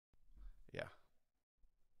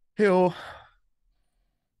Heyo,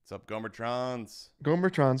 What's up, Gomertrons?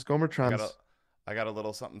 Gomertrons, I got a Gomertrons. I got a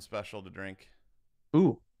little something special to drink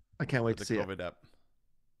Ooh, I can't for wait to the see it. COVID app.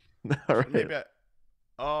 All right. Maybe I.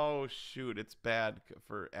 Oh shoot, it's bad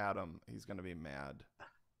for Adam. He's gonna be mad.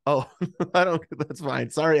 Oh, I don't. That's fine.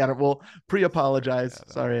 Sorry, Adam. Well, Sorry, pre-apologize. Adam.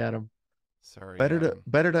 Sorry, Adam. Sorry, Better to Adam.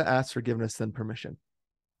 better to ask forgiveness than permission.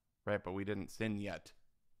 Right, but we didn't sin yet.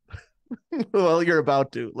 Well, you're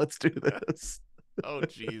about to. Let's do this. Oh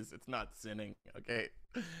jeez, it's not sinning. Okay.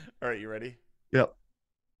 All right, you ready? Yep.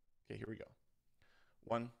 Okay, here we go.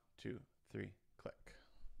 One, two, three, click.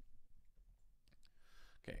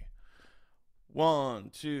 Okay. One,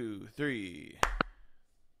 two, three.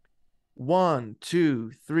 One,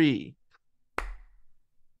 two, three.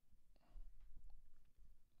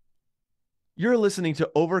 You're listening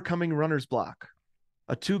to Overcoming Runner's Block,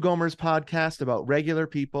 a Two Gomers podcast about regular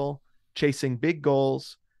people chasing big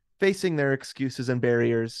goals, facing their excuses and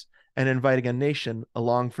barriers, and inviting a nation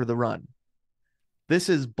along for the run. This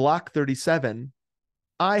is Block 37.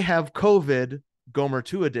 I have COVID Gomer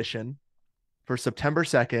 2 edition for September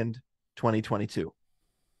 2nd, 2022.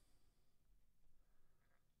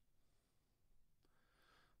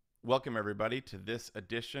 Welcome, everybody, to this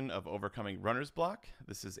edition of Overcoming Runner's Block.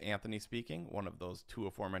 This is Anthony speaking, one of those two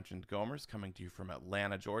aforementioned Gomers, coming to you from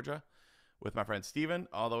Atlanta, Georgia, with my friend Steven,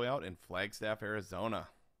 all the way out in Flagstaff, Arizona.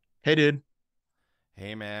 Hey, dude.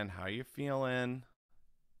 Hey, man, how you feeling?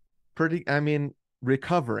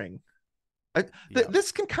 Recovering. Yep,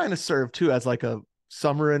 This can kind of serve too as like a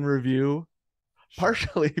summer in review, sure.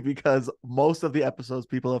 partially because most of the episodes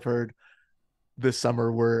people have heard this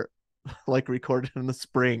summer were like recorded in the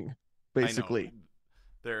spring, I know. basically.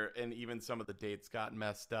 There, and even some of the dates got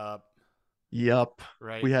messed up, Yep. We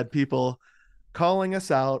right? had people calling us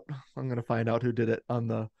out. I'm gonna find out who did it on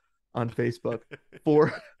Facebook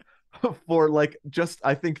for for like just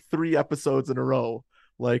I think 3 episodes in a row.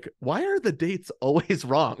 Like, why are the dates always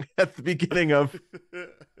wrong at the beginning of Well,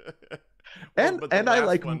 and but the and I last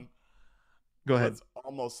like one go ahead. was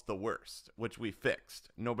almost the worst, which we fixed.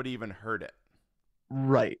 Nobody even heard it.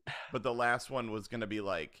 Right. But the last one was going to be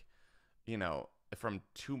like, you know, from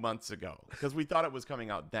 2 months ago because we thought it was coming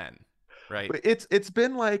out then, right? It's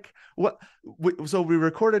been like so we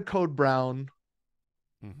recorded Code Brown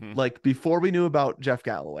Mm-hmm. like before we knew about Jeff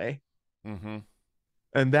Galloway, Mm-hmm.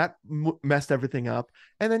 and that messed everything up.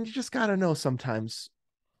 And then you just got to know sometimes,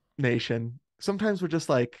 nation, sometimes we're just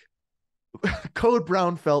like Code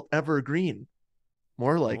Brown felt evergreen,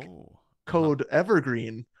 more like Oh. Uh-huh. Code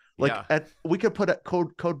Evergreen. Like Yeah, at we could put a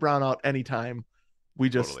Code Brown out anytime. We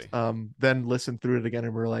just totally. then listened through it again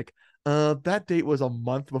and we're like, that date was a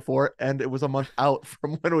month before and it was a month out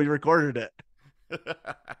from when we recorded it.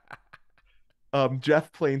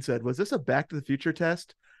 Jeff Plain said, "Was this a Back to the Future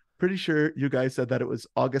test? Pretty sure you guys said that it was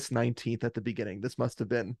August 19th at the beginning. This must have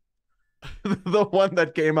been the one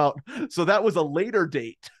that came out. So that was a later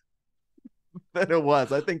date than it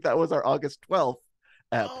was. I think that was our August 12th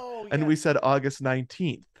ep. Oh, And yeah. we said August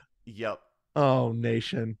 19th. Yep. Oh,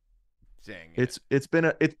 nation. Dang it.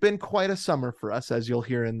 It's been quite a summer for us, as you'll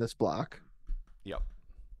hear in this block. Yep.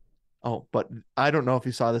 Oh, but I don't know if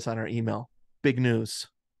you saw this on our email. Big news.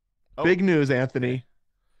 Oh, Big news, okay. Anthony.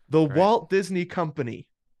 The All right. Walt Disney Company,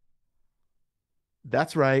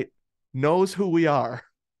 that's right, knows who we are.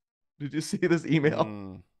 Did you see this email?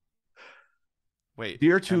 Mm. Wait,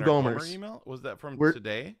 Dear and Two our Gomer Gomers, email? Was that from we're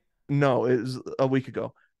today? no, it was a week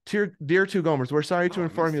ago. Dear Two Gomers, we're sorry to Oh, I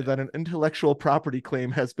inform missed you it. that an intellectual property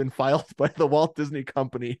claim has been filed by the Walt Disney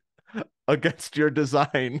Company against your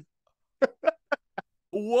design.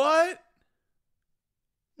 What?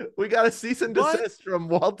 We got a cease and What? desist from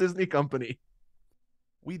Walt Disney Company.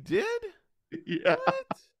 We did? Yeah. What?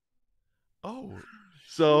 Oh, shoot.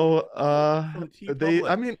 So Oh, from T they I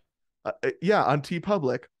Public. mean yeah, on T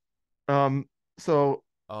Public. So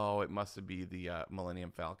Oh, it must be the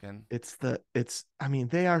Millennium Falcon. it's I mean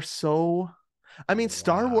they are so I mean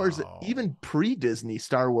Star Wars, Wow. even pre-Disney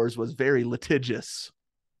Star Wars was very litigious.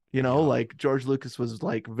 Yep. Like George Lucas was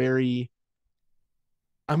like very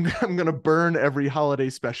I'm going to burn every holiday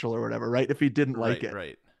special or whatever, right? If he didn't like Right, it.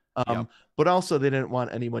 right. Yep. Um but also they didn't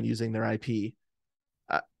want anyone using their IP.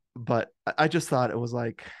 Uh, but I just thought it was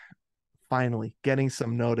like finally getting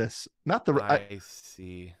some notice. Not the I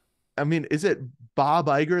see. I mean, is it Bob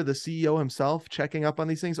Iger, the CEO himself, checking up on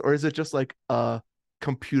these things, or is it just like a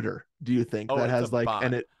computer? Do you think Oh, that it's a has like bot.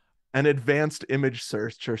 an advanced image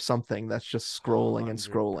search or something that's just scrolling and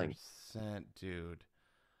scrolling? 100%, dude.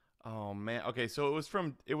 Oh man. Okay, so it was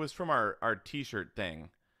from our t-shirt thing.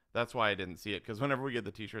 That's why I didn't see it cuz whenever we get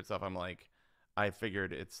the t-shirt stuff I'm like I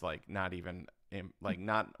figured it's like not even like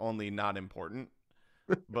not only not important,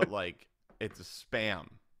 but like it's a spam.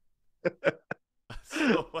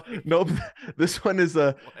 So like, Nope. This one is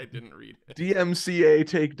a well, I didn't read it. DMCA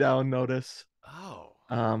takedown notice. Oh.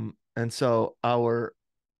 And so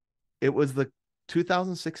it was the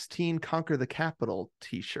 2016 Conquer the Capitol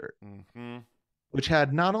t-shirt, Mm-hmm. which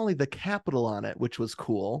had not only the Capitol on it, which was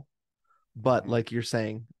cool, but Mm-hmm. like you're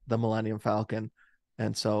saying, the Millennium Falcon.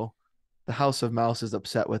 And so the House of Mouse is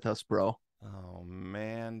upset with us, bro. Oh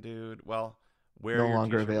man, dude. Well, wear No your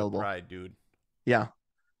longer t-shirt with available. pride, dude. Yeah.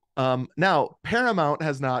 Now Paramount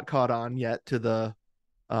has not caught on yet to the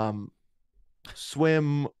um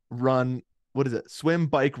swim run, what is it? Swim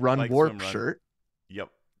bike run Bike swim warp run. shirt, Yep.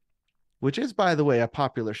 which is by the way a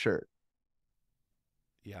popular shirt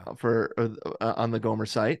Yeah. for on the Gomer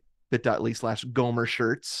site, bit.ly/Gomer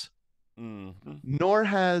shirts. Mm-hmm. Nor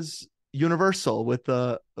has Universal with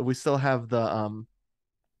the we still have the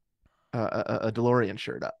a DeLorean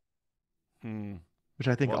shirt up, Hmm. which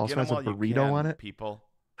I think Well, get also them has a while you burrito on can, it. people.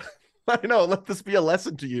 I know, let this be a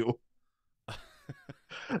lesson to you.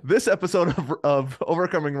 This episode of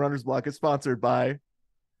Overcoming Runner's Block is sponsored by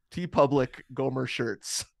T Public Gomer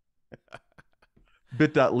shirts.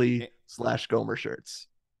 bit.ly/Gomer shirts.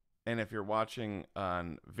 And if you're watching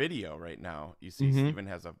on video right now, you see Mm-hmm. Steven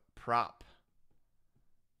has a prop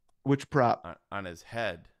Which prop? on his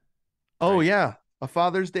head, Oh right? yeah, a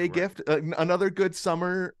Father's Day Right. gift. Another good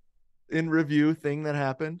summer in review thing that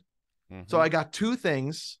happened. So Mm-hmm. I got two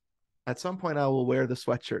things. At some point, I will wear the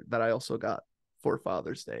sweatshirt that I also got for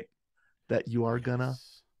Father's Day that you are gonna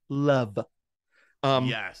Yes. love. Um,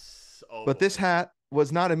 Yes. Oh but this boy. hat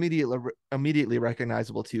was not immediately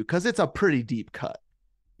recognizable to you because it's a pretty deep cut.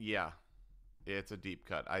 Yeah. It's a deep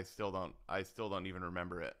cut. I still don't even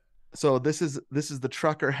remember it. So this is the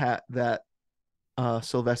trucker hat that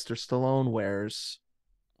Sylvester Stallone wears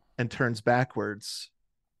and turns backwards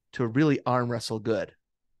to really arm wrestle good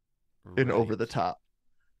and over the Right. top.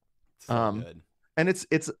 So Um, good. and it's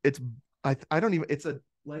I don't even it's a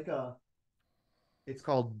like a it's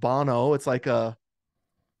called Bono. It's like a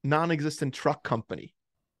non-existent truck company,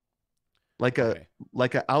 like a Okay.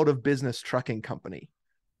 like a out of business trucking company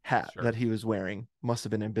hat that Sure. he was wearing. Must have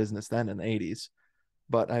been in business then in the 80s.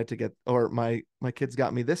 But I had to get or my kids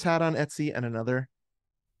got me this hat on Etsy and another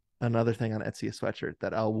thing on Etsy, a sweatshirt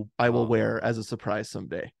that I will Oh, wear as a surprise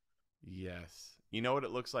someday. yes. You know what it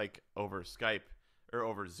looks like over Skype or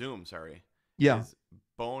over Zoom, sorry, Yeah. is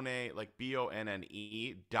Bone, like BONNE.AU.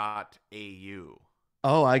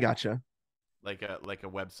 Oh, I gotcha. Like a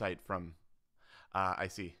website from I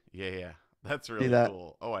see. Yeah, yeah. That's See really that?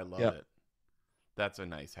 cool. Oh, I love Yeah. it. That's a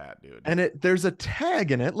nice hat, dude. And there's a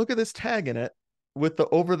tag in it. Look at this tag in it with the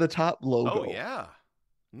over the top Oh logo. yeah.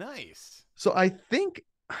 Nice. So I think,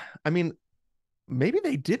 I mean, maybe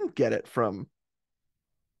they didn't get it from.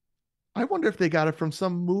 I wonder if they got it from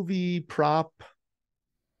some movie prop.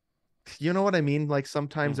 You know what I mean? Like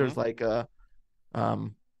sometimes Mm-hmm. there's like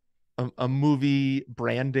um a movie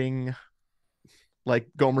branding like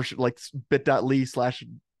Gomer like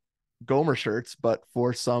bit.ly/Gomer shirts, but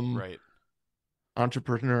for some Right.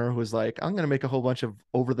 entrepreneur who's like, I'm gonna make a whole bunch of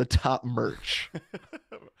over the top merch.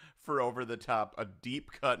 For over the top, a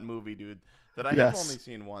deep cut movie, dude, that I have only Yes.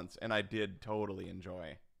 seen once and I did totally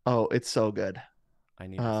enjoy. Oh, it's so good. I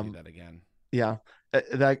need to see Um, that again. yeah,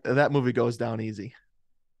 that movie goes down easy.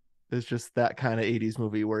 It's just that kind of 80s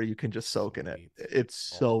movie where you can just soak in it. Sweet. It's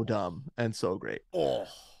so Oh. dumb and so great. Oh.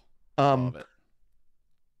 Um, Love it.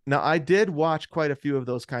 Now I did watch quite a few of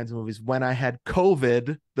those kinds of movies when I had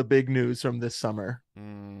COVID, the big news from this summer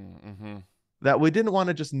Mm-hmm. that we didn't want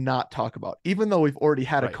to just not talk about, even though we've already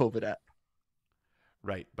had a Right. COVID app.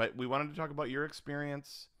 Right. But we wanted to talk about your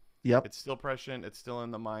experience. Yep. It's still prescient. It's still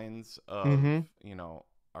in the minds of, Mm-hmm.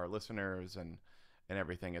 our listeners and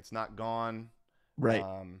everything. It's not gone. Right.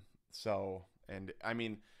 So, and I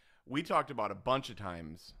mean, we talked about a bunch of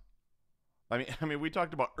times. I mean, we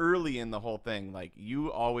talked about early in the whole thing. Like, you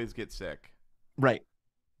always get sick. Right.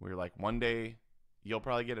 We were like, one day you'll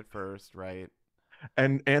probably get it first, right?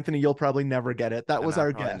 And Anthony, you'll probably never get it. That And was I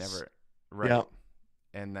our probably guess. never, right? Yep.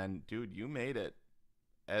 And then, dude, you made it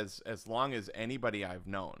as long as anybody I've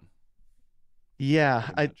known, Yeah.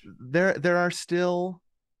 pretty I much. there are still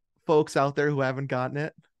folks out there who haven't gotten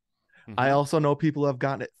it. I Mm-hmm. also know people who have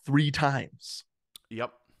gotten it 3 times.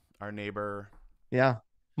 Yep. Our neighbor. Yeah.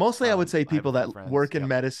 Mostly I would say I have a people few that friends. work in Yep.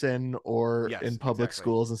 medicine or in Yes, public exactly.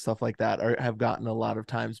 schools and stuff like that have gotten a lot of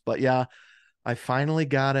times. But yeah, I finally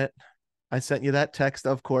got it. I sent you that text,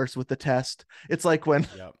 of course, with the test. It's like when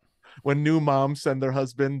Yep. when new moms send their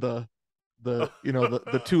husband the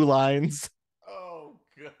 2 lines. Oh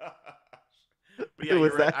gosh. But It yeah, you're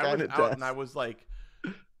was right. that I kind was of out and I test. was like,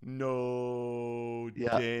 No,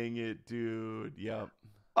 Yeah. dang it, dude. Yep.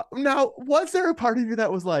 Now, was there a part of you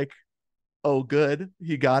that was like, "Oh, good,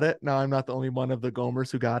 he got it. Now I'm not the only one of the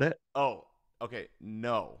Gomers who got it." Oh, okay.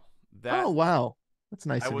 No, Oh, that wow, that's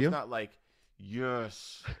I nice of was you. not like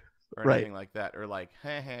yes or Right. anything like that, or like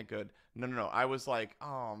hey good. No, no, no. I was like,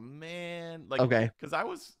 oh man, like Okay. because I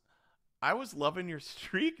was loving your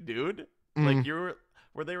streak, dude. Like Mm, you were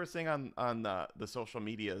where they were saying on the social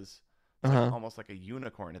medias, it's like uh-huh. almost like a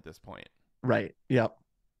unicorn at this point. Right. Yep.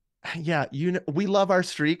 Yeah, we love our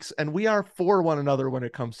streaks and we are for one another when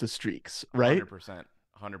it comes to streaks, right? 100%,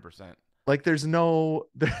 100%. Like there's no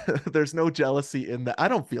there's no jealousy in that. I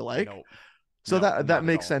don't feel like. Nope, So no, that not at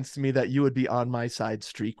makes all. sense to me that you would be on my side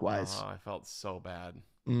streak Oh, wise. I felt so bad.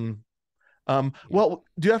 Mm. Yeah. Well,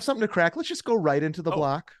 do you have something to crack? Let's just go right into the Oh,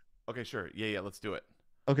 block. okay, sure. Yeah, yeah. Let's do it.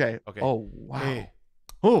 Okay. Okay. Oh, Hey, wow.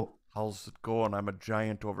 Oh, how's it going? I'm a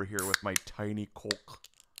giant over here with my tiny Coke.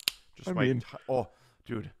 I Just my mean, oh,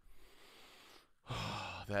 dude,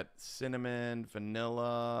 that cinnamon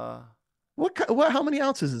vanilla what how many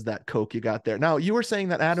ounces is that Coke you got there? Now, you were saying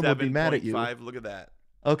that Adam would be seven mad at point you. five. Look at that.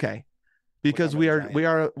 Okay. Look, Because I'm a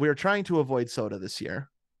giant. we are trying to avoid soda this year.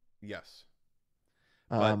 Yes,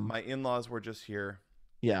 but Um, my in-laws were just here,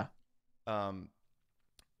 yeah. um,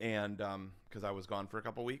 and because I was gone for a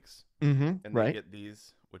couple weeks, Mm-hmm. and they Right. get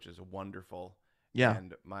these, which is wonderful. Yeah.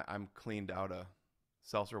 And I'm cleaned out of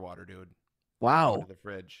seltzer water, dude. Going to Wow. the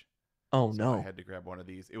fridge, Oh so I no. had to grab one of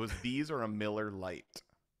these. It was these or a Miller Lite.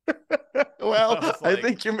 Well, I was I like,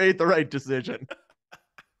 think you made the right decision.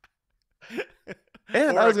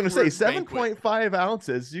 And I or a was going to say Coors Banquet. 7.5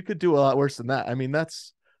 ounces. You could do a lot worse than that. I mean,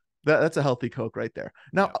 that's a healthy Coke right there.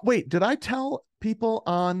 Now, Yep. wait, did I tell people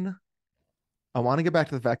on? I want to get back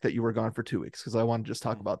to the fact that you were gone for 2 weeks because I want to just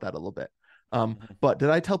talk Mm-hmm. about that a little bit. Mm-hmm. But did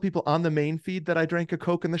I tell people on the main feed that I drank a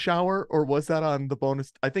Coke in the shower, or was that on the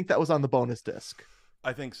bonus? I think that was on the bonus disc.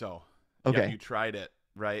 I think so. Yep, Okay. you tried it,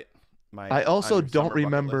 right? I My on also your don't summer bucket list.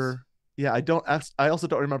 remember. Yeah, I don't. I also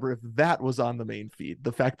don't remember if that was on the main feed.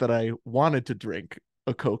 The fact that I wanted to drink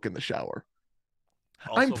a Coke in the shower.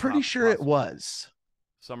 I'm Also, pretty sure it possible was.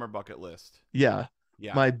 summer bucket list. Yeah,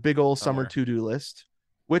 Yeah, my big old on summer there. to-do list.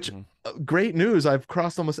 Which Mm-hmm. great news! I've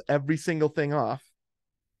crossed almost every single thing off,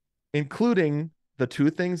 including the two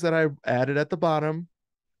things that I added at the bottom.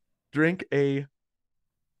 Drink a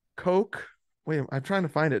Coke. Wait, I'm trying to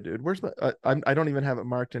find it, dude. Where's my? I don't even have it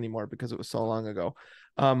marked anymore because it was so long ago.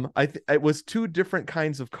 It was two different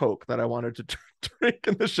kinds of Coke that I wanted to drink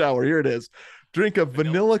in the shower. Here it is. Drink a Vanilla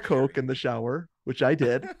vanilla or Coke cherry? in the shower, which I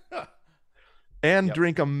did, and Yep.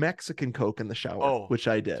 drink a Mexican Coke in the shower, Oh, which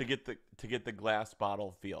I to did. get the glass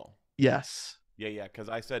bottle feel. Yes. Yeah, yeah. Because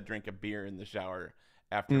I said drink a beer in the shower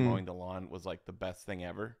after Mm, mowing the lawn was like the best thing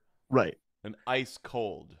ever. right. And ice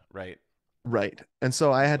cold, right? Right. And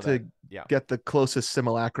so I had So that to yeah. get the closest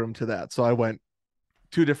simulacrum to that. So I went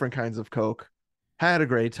two different kinds of Coke, had a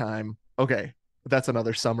great time. Okay. That's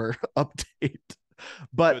another summer update.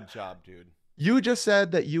 But Good job, dude. you just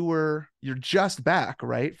said that you're just back,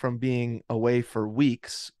 right? From being away for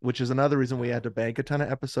weeks, which is another reason we Yeah. had to bank a ton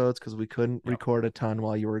of episodes because we couldn't Yep. record a ton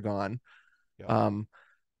while you were gone. Yep. Um,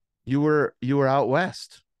 you were out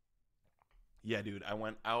west. Yeah, dude. I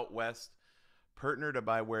went out west, partnered to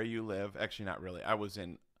by where you live. Actually, not really. I was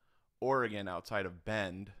in Oregon, outside of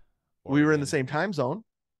Bend, We were in the Oregon. same time zone,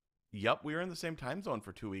 Yep, we were in the same time zone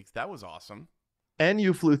for 2 weeks. That was awesome. and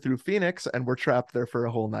you flew through Phoenix and were trapped there for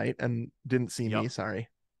a whole night and didn't see me. Yep. Sorry.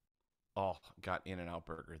 Oh, got In-N-Out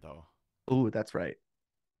Burger though. Oh, that's right.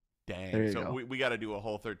 There Dang. you So go. we got to do a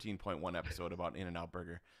whole 13.1 episode about In-N-Out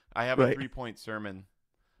Burger. I have a Right. 3-point sermon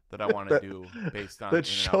that I want to that do based on that In-N-Out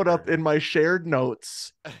showed up in Burger. my shared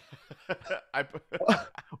notes. I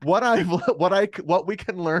What we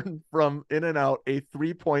can learn from In and Out, a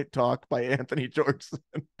 3-point talk by Anthony Georgeson.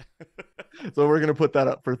 So we're gonna put that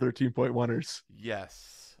up for 13.1ers.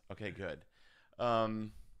 Yes. Okay, good.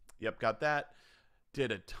 Um, yep, got that.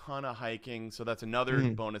 Did a ton of hiking, so that's another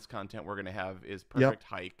Mm, bonus content we're gonna have is yep. perfect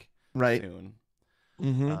hike Right. soon.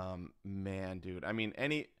 Mm-hmm. Man, dude. I mean,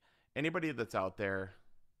 anybody that's out there,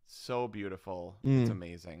 so beautiful. It's Mm,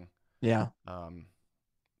 amazing. yeah. Um,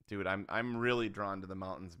 dude, I'm really drawn to the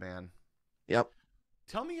mountains, man. Yep.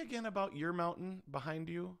 Tell me again about your mountain behind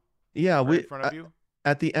you, Yeah. right in We front of you.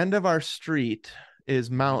 at the end of our street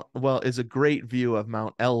Mm-hmm. is a great view of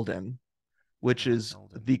Mount Eldon, which Mount is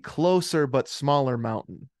Eldon. the closer but smaller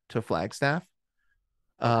mountain to Flagstaff.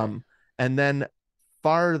 Okay. Um, and then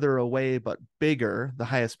farther away but bigger, the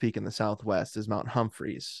highest peak in the southwest is Mount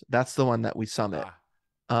Humphreys. That's the one that we summit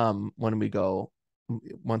Ah, when we go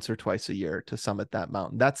once or twice a year to summit that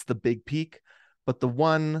mountain. That's the big peak, but the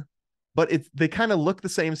one but they kind of look the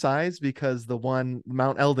same size because the one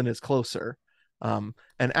Mount Eldon is closer, and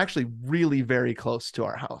Sure. actually really very close to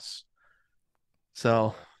our house. So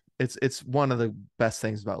Cool. it's one of the best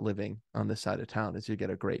things about living on this side of town is you get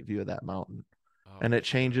a great view of that mountain. Oh, And for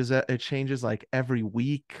sure. it changes like every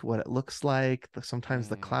week what it looks like. Sometimes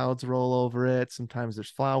the Mm. clouds roll over it, sometimes there's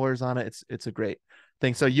flowers on it. It's a great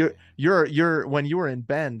thing. So Oh man. you're when you were in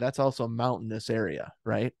Bend, that's also a mountainous area,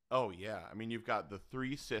 right? Oh yeah. I mean, you've got the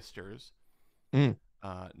three sisters, Mm,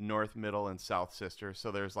 North, Middle, and South Sister.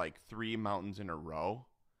 So there's like three mountains in a row,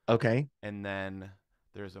 okay. and then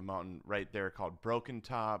there's a mountain right there called Broken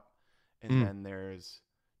Top, and Mm, then there's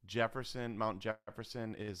Jefferson. Mount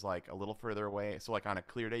Jefferson is like a little further away. So like on a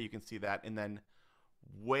clear day, you can see that, and then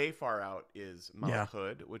way far out is Mount yeah.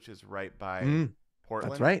 Hood, which is right by Mm, that's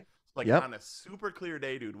Portland. right. Like Yep. on a super clear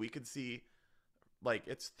day, dude, we could see like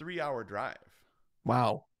it's 3 hour drive.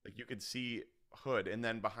 Wow. Like you could see Hood, and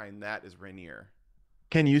then behind that is Rainier.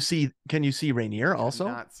 Can you see Rainier also?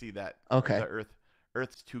 Cannot see that. The Okay.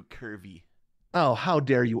 Earth's too curvy. Oh, how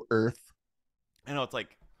dare you, Earth. I know it's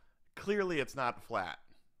like clearly it's not flat.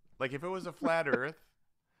 Like if it was a flat Earth,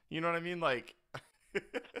 you know what I mean? Like the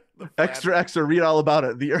flat Extra, Earth. extra, read all about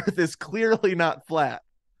it. The Earth is clearly not flat.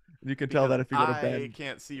 You can tell Because that if you go to I Bend.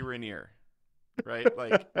 can't see Rainier, right?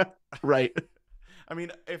 Like, Right. I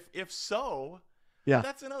mean, if so, Yeah.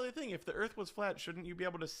 that's another thing. If the Earth was flat, shouldn't you be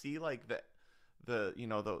able to see like the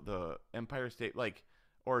the Empire State like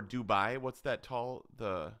or Dubai? What's that tall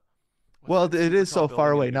what's Well, that it super is tall so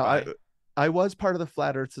far building in away. Now, Dubai? I was part of the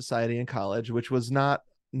Flat Earth Society in college, which was not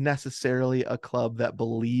necessarily a club that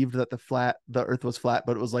believed that the Earth was flat,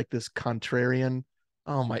 but it was like this contrarian.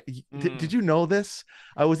 Oh my, did Mm, you know this?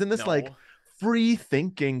 I was in this like no. free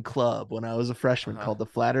thinking club when I was a Uh freshman huh. called the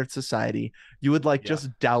Flat Earth Society. You would like Yeah.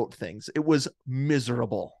 just doubt things. It was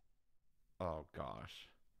miserable. Oh gosh.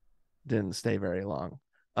 Didn't stay very long.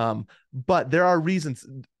 But there are reasons.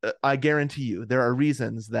 I guarantee you, there are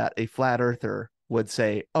reasons that a flat earther would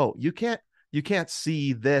say, "Oh, you can't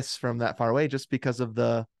see this from that far away just because of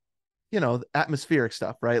the atmospheric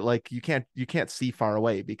stuff, right? Like you can't see far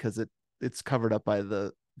away because it's covered up by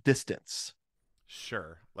the distance."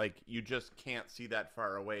 Sure. Like you just can't see that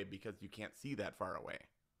far away because you can't see that far away,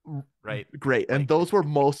 right? Great, and Like those were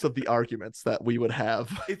most of the arguments that we would have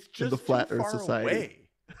it's in the just too Flat Earth far Society. away.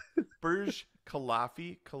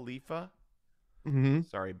 Khalifa. Hmm.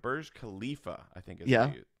 Sorry, Burj Khalifa, I think is how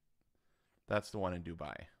Yeah. you. That's the one in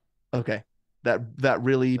Dubai. Okay. That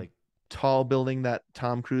really Like, tall building that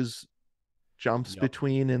Tom Cruise jumps yup,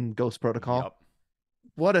 between in Ghost Protocol. yup,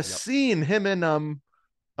 What a yup. scene! Him and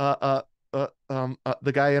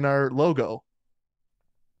the guy in our logo.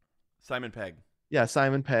 Simon Pegg. Yeah,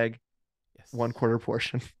 Simon Pegg, one Yes, quarter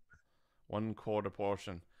portion. 1/4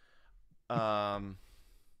 portion. Um,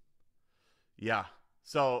 yeah.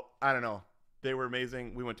 So I don't know. They were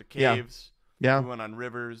amazing. We went to Yeah, caves. We yeah. went on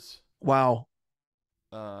rivers. Wow.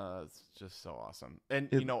 It's just so awesome. And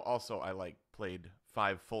It, also I like played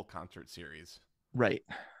 5 full concert series. right.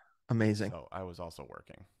 Amazing. So I was also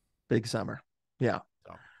working. Big summer. Yeah.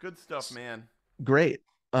 So good stuff, man. Great.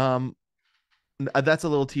 Um, that's a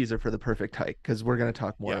little teaser for the perfect hike because we're going to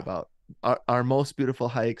talk more Yeah. about our most beautiful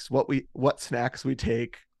hikes, what snacks we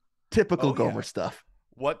take, typical Oh Gomer yeah. stuff.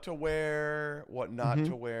 What to wear, what not Hmm.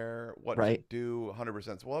 to wear, what to Right. do,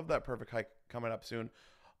 100%. So we'll have that perfect hike coming up soon.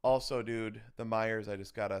 Also, dude, the Myers, I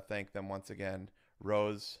just gotta thank them once again.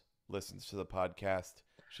 Rose listens to the podcast.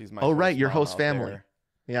 She's my Oh, right. host Your mom host out family. there.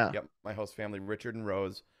 Yeah. Yep, my host family, Richard and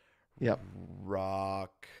Rose, Yep.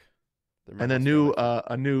 rock. They're my And host family for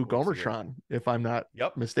a new once a year. Gomertron, if I'm not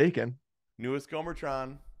Yep, mistaken. newest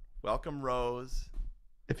Gomertron. Welcome, Rose.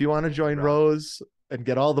 If you want to You join rock. Rose and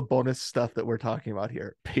get all the bonus stuff that we're talking about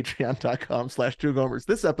here, patreon.com/twogomers.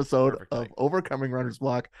 This episode Perfect of hike. Overcoming Runner's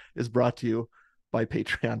Block is brought to you by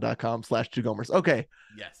patreon.com/twogomers. Okay.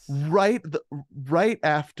 Yes. Right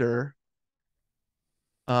after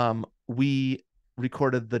we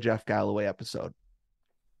recorded the Jeff Galloway episode,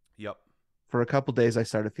 Yep. for a couple days I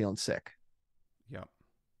started feeling sick. Yep.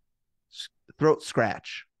 Throat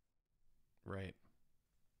scratch. Right.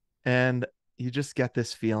 And you just get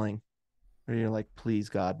this feeling where you're like, please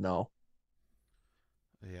God, no.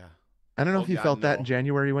 Yeah. I don't know Oh if you God, felt that in no.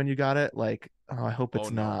 January when you got it. Like, oh, I hope Oh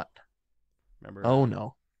it's no. not. Remember Oh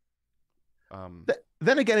no. um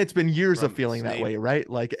Then again, it's been years of from feeling that Snape? way, right?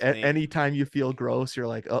 Like Snape. anytime you feel gross, you're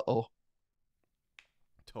like, uh-oh.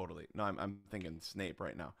 Totally. No, I'm thinking Snape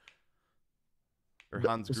right now. Or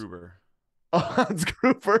Hans Gruber. Oh, Hans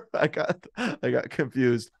Gruber. I got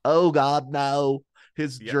confused. Oh God, no.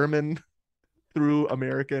 His Yeah. German through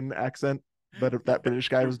American accent that Yeah. British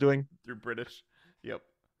guy Through was doing. through British. Yep.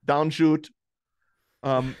 downshoot.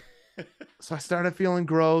 Um, so I started feeling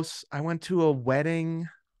gross. I went to a wedding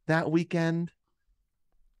that weekend.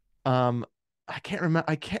 Um, I can't remember.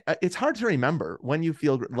 I can't. It's hard to remember when you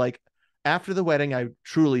feel like after the wedding. I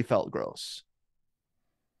truly felt gross.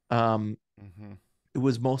 Um, Mm-hmm. it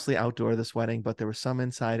was mostly outdoor this wedding, but there was some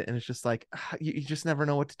inside, and it's just like you just never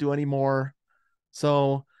know what to do anymore.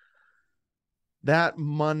 So that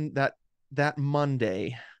Monday,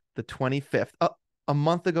 the 25th, a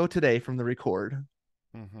month ago today from the record,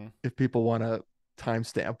 Mm-hmm. if people want to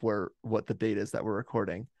timestamp where what the date is that we're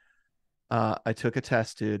recording. I took a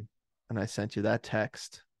test, dude, and I sent you that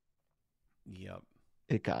text. Yep.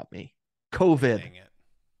 It got me. COVID. Dang it.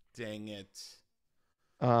 Dang it.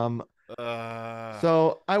 Um, Uh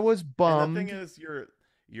so I was and the thing bummed. is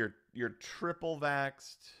you're triple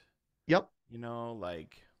vaxxed, Yep,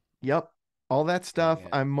 like yep. All that dang stuff. it.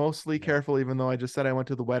 I'm mostly Yep. careful, even though I just said I went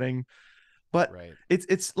to the wedding. But Right.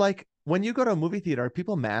 it's like when you go to a movie theater, are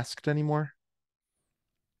people masked anymore?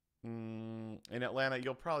 In Atlanta,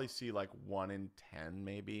 you'll probably see like 1 in 10,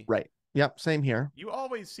 maybe. Right. Yep. Same here. You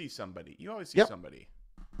always see somebody. You always see Yep. somebody.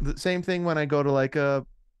 The same thing when I go to like a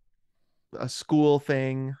school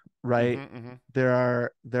thing, right? Mm-hmm. Mm-hmm.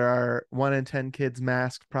 There are 1 in 10 kids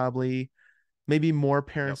masked, probably, maybe more Yep.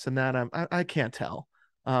 parents than that. I can't tell.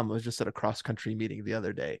 I was just at a cross country meeting the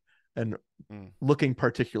other day and Mm. looking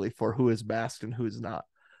particularly for who is masked and who's not.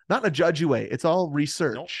 Not in a judgy way. It's all Nope.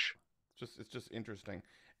 research. It's just interesting.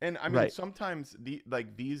 And I mean, Right. sometimes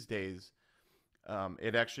these days,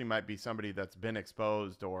 it actually might be somebody that's been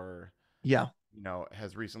exposed or Yeah.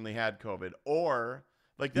 has recently had COVID, or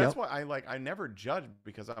like that's Yep. why I never judge,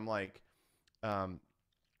 because I'm like, um,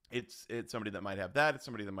 it's somebody that might have that. It's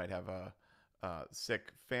somebody that might have a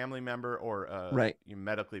sick family member, or a Right.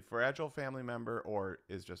 medically fragile family member, or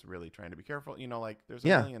is just really trying to be careful. Like there's a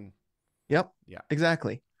Yeah. million. Yep. Yeah.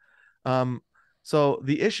 Exactly. Um, so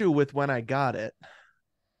the issue with when I got it,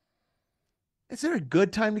 is there a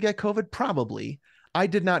good time to get COVID? Probably. I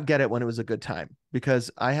did not get it when it was a good time because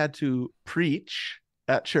I had to preach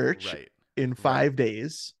at church Right. in Right. 5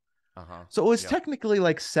 days. Uh huh. So it was Yep. technically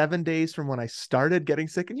like 7 days from when I started getting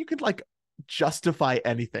sick, and you could like justify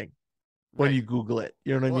anything when you Right. Google it.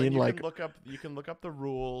 You know what I Well, and mean? you can Like, look up the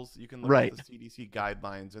rules, you can look up right. the CDC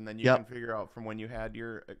guidelines, and then you can Yep. figure out from when you had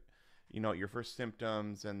your first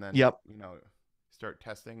symptoms, and then Yep. start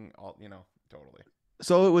testing all, totally.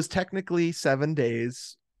 So it was technically 7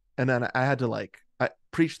 days. And then I had to like, I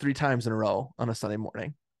preached 3 times in a row on a Sunday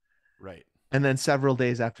morning. Right. And then several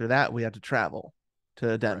days after that, we had to travel to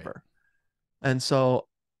Right. Denver. And so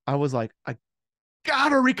I was like, I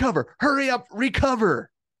gotta recover. Hurry up,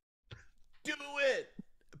 recover. Do it,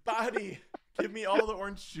 body. Give me all the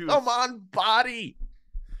orange Come juice. on, body.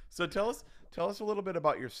 So tell us a little bit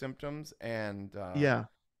about your symptoms, and Yeah.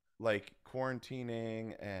 like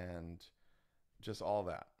quarantining and just all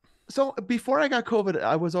that. So before I got COVID,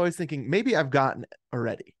 I was always thinking maybe I've gotten it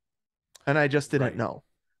already and I just didn't Right. know.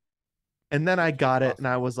 And then I Which is got it and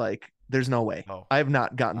I possible. was like, there's no way. Oh. I have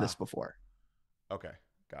not gotten this Ah. before. Okay.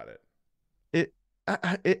 Got it. It,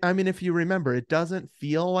 I mean, if you remember, it doesn't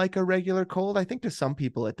feel like a regular cold. I think to some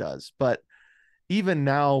people it does, but even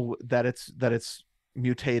now that it's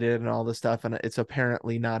mutated and all this stuff, and it's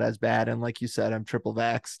apparently not as bad. And like you said, I'm triple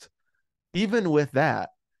vaxxed. Even with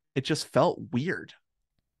that, it just felt weird.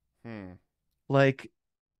 Hmm. Like,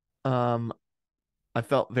 um, I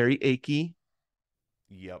felt very achy,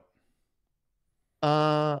 Yep.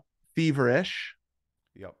 uh, feverish,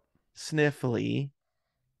 Yep. sniffly,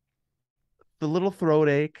 the little throat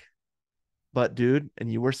ache. But dude,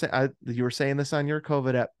 and you were saying this on your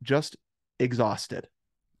COVID app, just exhausted,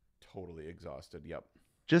 Totally exhausted. Yep.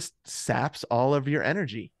 just saps all of your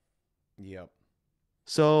energy. Yep.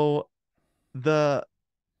 So the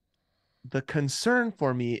the concern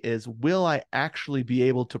for me is, will I actually be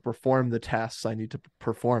able to perform the tasks I need to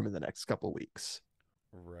perform in the next couple of weeks?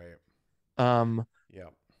 Right. Um,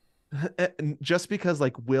 Yep. just because,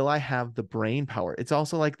 like, will I have the brain power? It's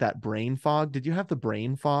also like that brain fog. Did you have the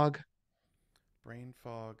brain fog? Brain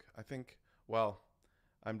fog. I think. Well,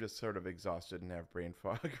 I'm just sort of exhausted and have brain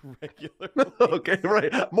fog regularly. Okay, So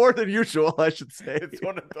right. More than usual, I should say. it's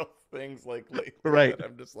one of those things like lately Right. that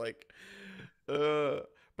I'm just like, uh.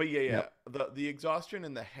 But yeah, yeah. Yep. The exhaustion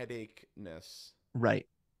and the Right.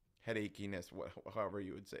 headachiness, however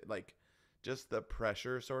you would say, like, just the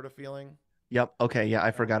pressure sort of feeling. Yep. Okay. Yeah, I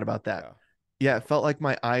You know? forgot about that. Yeah. Yeah, it Yep. felt like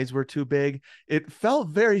my eyes were too big. It felt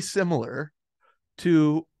very similar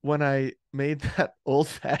to when I made that old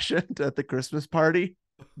fashioned at the Christmas party,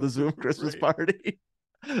 the Zoom Christmas Right. party,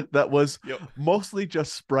 that was Yep. mostly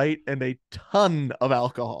just Sprite and a ton of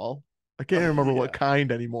alcohol. I can't even remember what Yeah.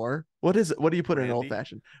 kind anymore. What is it? What do you put in an old Brandy.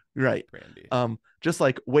 fashioned? Right. Brandy. Just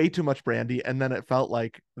like way too much brandy. And then it felt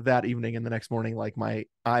like that evening and the next morning, like my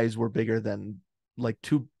eyes were bigger than like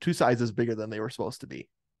two sizes bigger than they were supposed to be.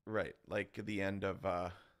 Right. Like the end of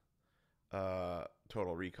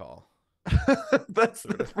Total Recall. Sort That's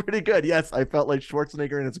of. pretty good. Yes, I felt like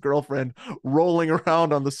Schwarzenegger and his girlfriend rolling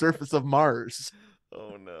around on the surface of Mars.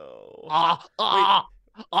 Oh no. Ah, Wait, ah,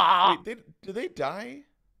 ah. wait, do they die?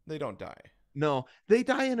 They don't die. No, they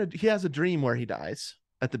die in a. He has a dream where he dies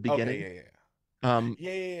at the Okay, beginning. yeah, yeah. Um,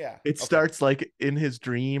 Yeah. Yeah, yeah, yeah. it Okay. starts like in his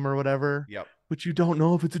dream or whatever, Yep. which you don't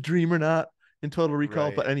know if it's a dream or not in Total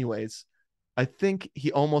Recall. But Right. anyways, I think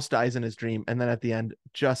he almost dies in his dream, and then at the end,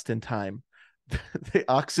 just in time, they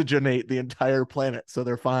oxygenate the entire planet, so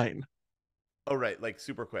they're fine. Oh, right. Like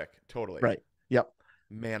super quick. Totally. Right. Yep.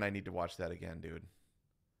 Man, I need to watch that again, dude.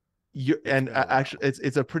 You It's and been a actually, while.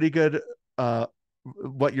 it's a pretty good.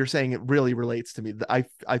 What you're saying, it really relates to me.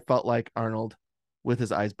 I felt like Arnold with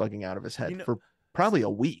his eyes bugging out of his You head know, for probably see, a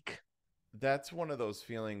week. that's one of those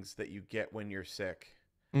feelings that you get when you're sick.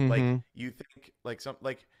 Like Mm-hmm. you think like some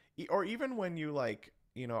like or even when you like,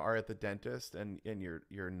 are at the dentist and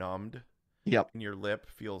you're numbed Yep. and your lip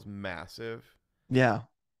feels massive. Yeah.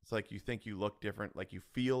 It's like you think you look different, like you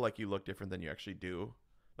feel like you look different than you actually do.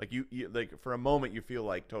 Like you like for a moment you feel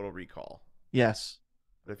like Total Recall. Yes.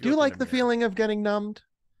 But if you Do you look in the like the mirror, feeling of getting numbed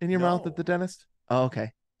in your mouth at no. the dentist? Oh,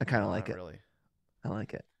 okay. I kind of No, like not it. really. I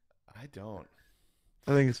like it. I don't.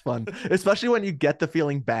 I think it's fun, especially when you get the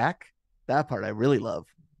feeling back. That part I really love.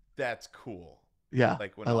 That's cool. Yeah,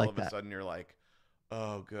 Like when I all like of a that. sudden you're like,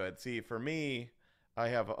 "Oh, good." See, for me, I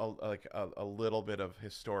have a little bit of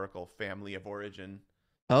historical family of origin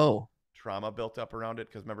Oh, trauma built up around it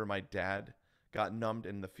because remember my dad got numbed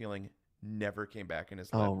and the feeling never came back in his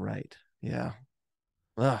oh, lip. right. Yeah.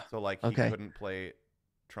 Ugh. So like he Okay. couldn't play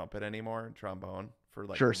trumpet anymore, trombone for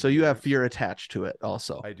like Sure. So you have years. fear attached to it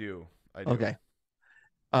also. I do. I do. Okay.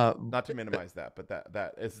 Uh, Not to minimize that, but no,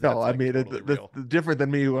 that's I like mean, totally real. different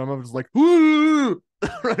than me. I'm just like, woo,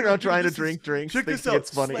 right now Dude, trying to this is drink drinks, check this thinking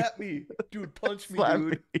it's out. funny. Slap me. Dude, punch me, Slap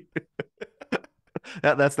dude. me.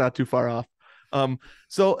 That's not too far off. Um,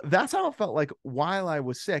 so that's how it felt like while I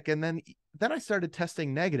was sick. And then I started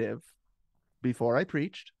testing negative before I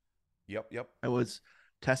preached. Yep, yep, I was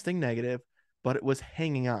testing negative, but it was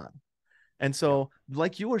hanging on. And yep, so,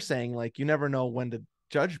 like you were saying, like you never know when to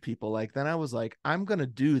judge people. Like then I was like, I'm gonna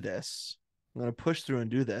do this. I'm gonna push through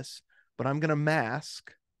and do this, but I'm gonna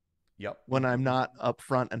mask yep. when I'm not up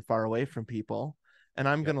front and far away from people. And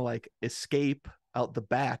I'm Yep. gonna like escape out the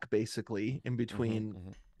back basically in Mm-hmm, between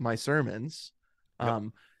mm-hmm. my sermons. Yep.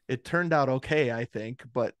 Um, it turned out okay, I think,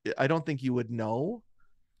 but I don't think you would know.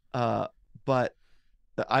 Uh, but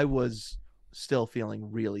I was still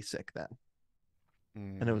feeling really sick then,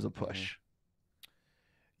 and it was Mm-hmm, a mm-hmm. push.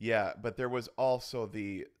 Yeah, but there was also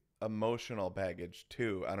the emotional baggage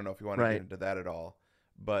too. I don't know if you want to get Right. into that at all,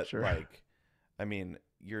 but Sure. like, I mean,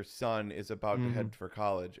 your son is about to Mm-hmm. head for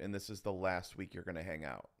college, and this is the last week you're going to hang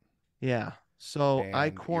out, Yeah. So I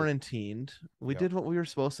and you're, quarantined. We yep. did what we were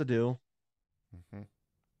supposed to do. Mm-hmm,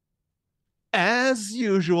 As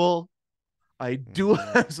usual, I do what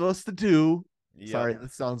mm-hmm. I'm supposed to do. Yep. Sorry,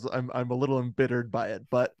 that sounds I'm a little embittered by it,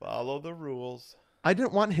 but Follow the rules. I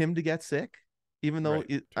didn't want him to get sick, even though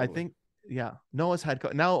Right. I Totally. think yeah, Noah's had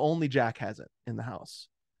now only Jack has it in the house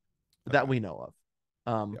that Okay. we know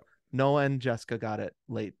of. Yep. Noah and Jessica got it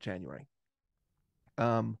late January.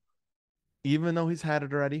 Um, even though he's had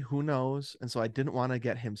it already, who knows? And so I didn't want to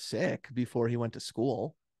get him sick before he went to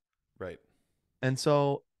school. Right. And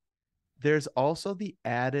so there's also the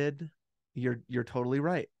added you're totally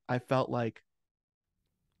right. I felt like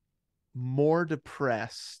more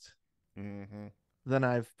depressed Mm-hmm. than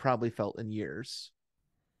I've probably felt in years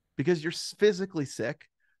because you're physically sick,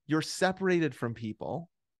 you're separated from people,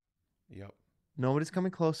 Yep. nobody's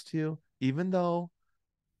coming close to you, even though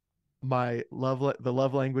the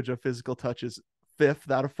love language of physical touch is fifth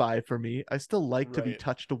out of five for me. I still like to be Right.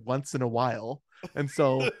 touched once in a while. And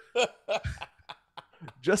so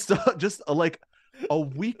like a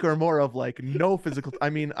week or more of like no physical. I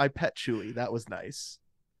mean, I pet Chewy. That was nice.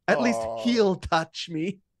 At least he'll Oh. touch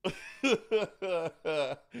me.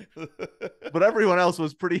 But everyone else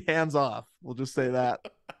was pretty hands off. We'll just say that.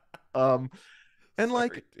 Um, and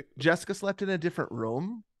like Sorry, dude. Jessica slept in a different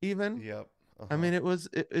room. Even Yep. I Uh-huh. mean,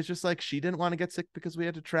 it's just like she didn't want to get sick because we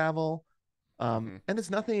had to travel. Mm-hmm. And it's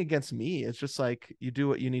nothing against me. It's just like you do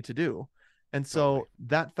what you need to do. And Totally. so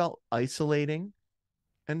that felt isolating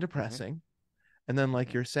and Mm-hmm. depressing. And then, like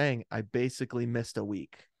Mm-hmm. you're saying, I basically missed a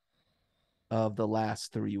week of the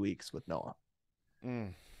last 3 weeks with Noah.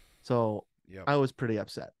 Mm. So Yep. I was pretty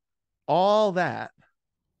upset. all that,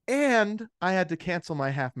 and I had to cancel my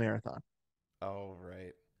half marathon Oh,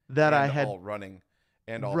 right. that I And had. all running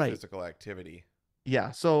and all Right. physical activity.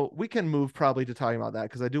 Yeah. So we can move probably to talking about that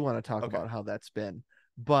because I do want to talk Okay. about how that's been.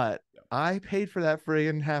 But Yep. I paid for that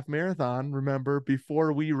friggin' half marathon, remember,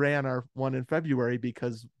 before we ran our one in February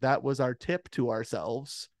because that was our tip to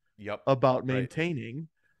ourselves Yep. about Right. maintaining.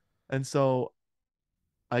 And so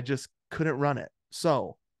I just couldn't run it.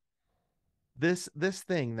 So this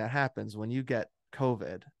thing that happens when you get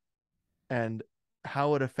COVID and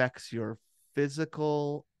how it affects your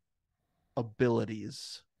physical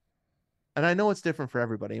abilities. And I know it's different for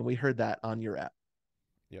everybody, and we heard that on your app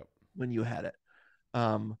Yep. when you had it.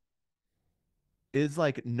 Um, is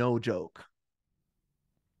like no joke.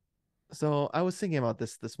 So I was thinking about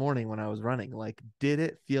this morning when I was running. Like, did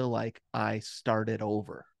it feel like I started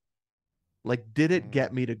over? Like, did it Mm,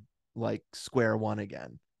 get me to like square one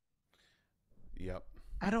again? yep.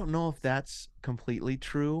 I don't know if So, that's completely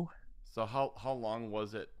true. so how long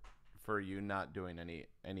was it for you not doing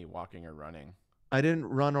any walking or running? I didn't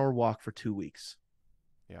run or walk for 2 weeks.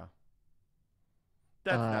 Yeah.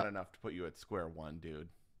 That's Uh, not enough to put you at square one, dude.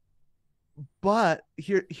 but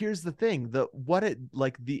here's the thing: the what it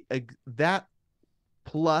like the that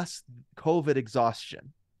plus COVID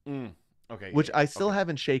exhaustion, Mm. Okay, yeah, which yeah. I still Okay.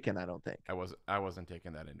 haven't shaken. I don't think. I wasn't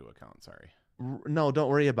taking that into account, sorry. No, don't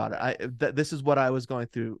worry about it. Right. This is what I was going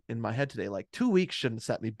through in my head today. Like 2 weeks shouldn't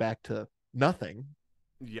set me back to nothing.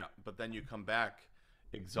 Yeah, but then you come back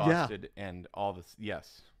Yeah. exhausted and all this.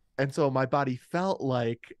 Yes. And so my body felt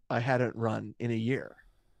like I hadn't run in a year.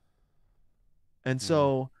 And Hmm.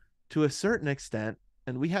 so to a certain extent,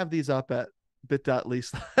 and we have these up at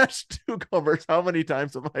bit.ly/two covers. How many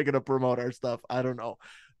times am I going to promote our stuff? I don't know.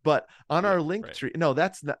 But on Yeah, our link right. tree, no,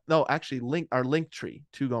 that's not, no, actually link our link tree,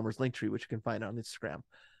 Two Gomer's link tree, which you can find on Instagram,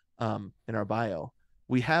 in our bio.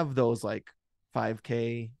 We have those like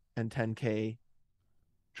 5K and 10K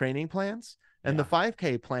training plans. And the Yeah.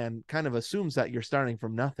 5K plan kind of assumes that you're starting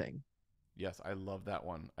from nothing. Yes, I love that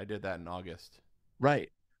one. I did that in August.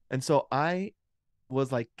 Right. And so I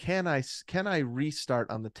was like, can I restart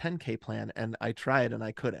on the 10K plan? And I tried and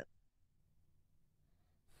I couldn't.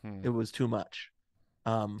 Hmm. It was too much.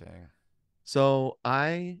 Um, Dang. so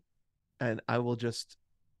I will just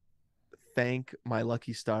thank my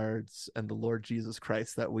lucky stars and the Lord Jesus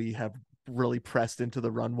Christ that we have really pressed into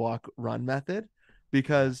the run walk run method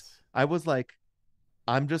because Yes. I was like,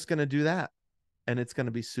 I'm just gonna do that and it's gonna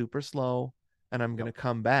be super slow and I'm Yep. gonna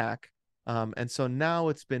come back. And so now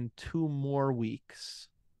it's been 2 more weeks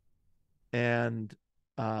and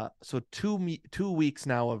so 2 weeks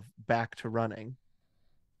now of back to running.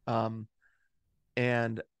 Um,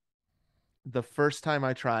 and the first time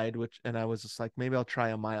I tried, which and I was just like, maybe I'll try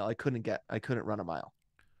a mile. I couldn't run a mile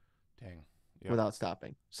Dang. Yep. without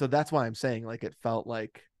stopping. So that's why I'm saying like it felt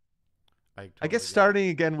like I I guess totally get it. starting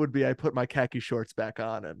again would be I put my khaki shorts back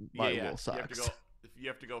on and Yeah, my yeah. wool You have to socks go. You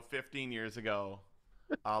have to go 15 years ago,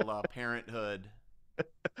 a la Parenthood.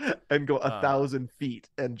 and go a Uh. thousand feet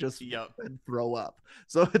and just Yep. and throw up.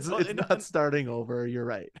 So it's Well, it's not starting over. You're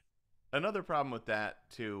right. another problem with that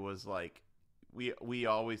too was like, we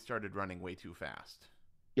always started running way too fast,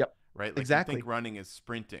 Yep. right? Like you think Exactly. running is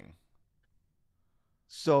sprinting,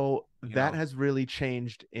 So you that know? has really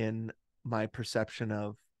changed in my perception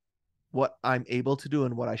of what I'm able to do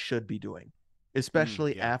and what I should be doing,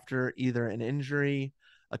 especially Yeah. after either an injury,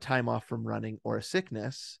 a time off from running, or a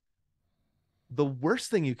sickness. The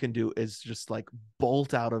worst thing you can do is just like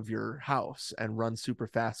bolt out of your house and run super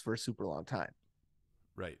fast for a super long time.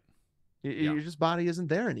 Right. Yeah. Your just body isn't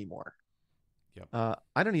there anymore. Yep.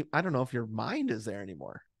 I don't know if your mind is there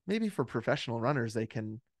anymore. Maybe for professional runners they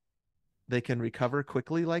can recover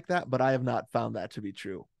quickly like that, but I have not found that to be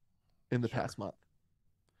true in the Sure. past month.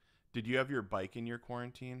 Did you have your bike in your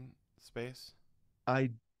quarantine space?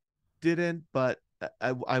 I didn't, but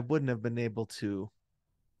I wouldn't have been able to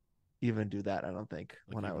even do that. I don't think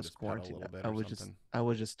Like when I even was just pedal a quarantined. little bit I or was just something? I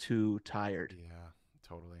was just too tired. Yeah,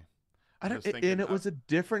 totally. I I'm don't, just and thinking, it was a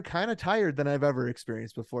different kind of tired than I've ever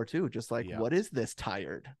experienced before too. Just like, yeah, what is this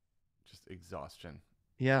tired? just exhaustion,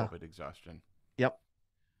 Yeah. COVID exhaustion. Yep.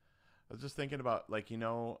 I was just thinking about, like,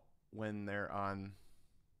 when they're on,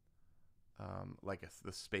 like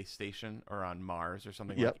the space station or on Mars or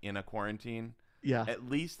something, like Yep. in a quarantine, Yeah. at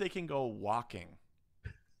least they can go walking.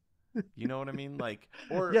 You know what I mean? Like,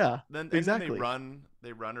 or Yeah. then Exactly.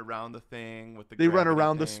 they run around the thing with the They run gravity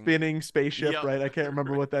around the thing. spinning spaceship, Yep. right? I can't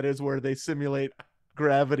remember Right. what that is where they simulate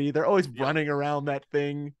gravity. They're always Yep. running around that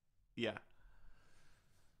thing. Yeah.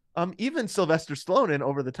 Even Sylvester Stallone in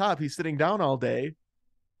Over the Top, he's sitting down all day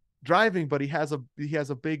driving, but he has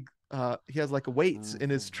a big he has like weights in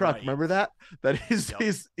his truck. Right. Remember that he's Yep.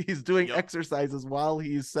 he's doing Yep. exercises while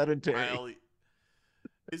he's sedentary. While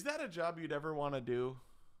is that a job you'd ever want to do?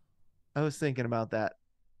 I was thinking about that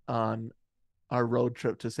on our road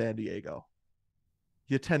trip to San Diego.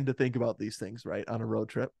 You tend to think about these things, right, on a road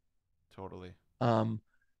trip. Totally. Um,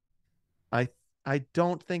 I I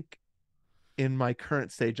don't think in my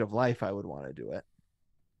current stage of life I would want to do it.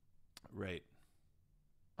 Right.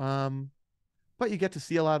 Um, but you get to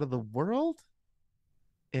see a lot of the world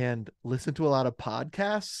and listen to a lot of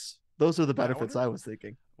podcasts. Those are the Yeah, benefits I was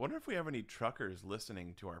thinking. wonder if we have any truckers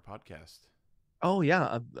listening to our podcast. Oh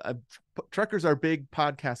yeah, truckers are big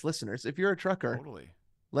podcast listeners. If you're a trucker, Totally.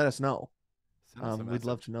 let us know. Send us a We'd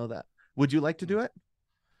love message. to know that. Would you like to Hmm. do it?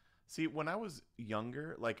 See, when I was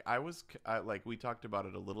younger, like we talked about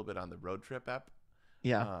it a little bit on the road trip app.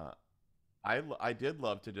 Yeah, Uh, I did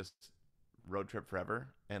love to just road trip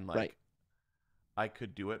forever, and right. like I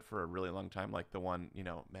could do it for a really long time, like the one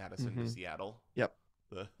Madison to Mm-hmm. Seattle, Yep.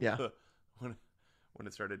 the, Yeah. the when when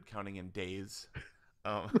it started counting in days.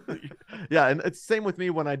 Um, Yeah, and it's same with me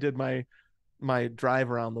when I did my drive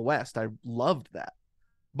around the West. I loved that,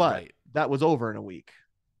 but right. that was over in a week.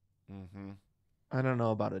 Mm-hmm. I don't know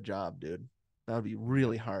about a job, dude. That would be Yep.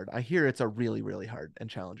 really hard. I hear it's a really, really hard and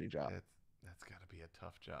challenging job. That's got to be a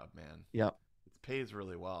tough job, man. Yep. It pays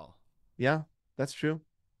really well. Yeah, that's true.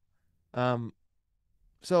 Um,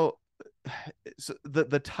 so, so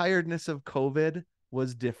the tiredness of COVID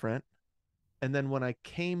was different, and then when I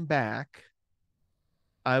came back,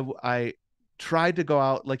 I tried to go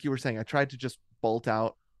out like you were saying. I tried to just bolt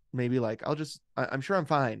out. Maybe like I'm sure I'm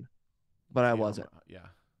fine, but I See how wasn't. much? Yeah.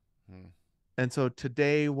 Hmm. And so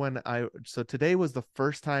today was the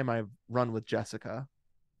first time I've run with Jessica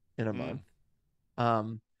in a Mm. month.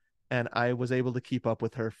 Um, and I was able to keep up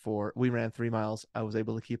with her we ran 3 miles. I was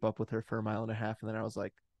able to keep up with her for a mile and a half. And then I was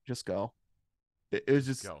like, just go. It was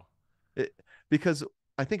Just just, go. it, because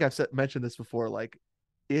I think mentioned this before. Like,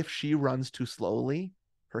 if she runs too slowly,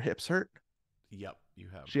 her hips hurt. Yep, you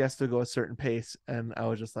have. She has to go a certain pace. And I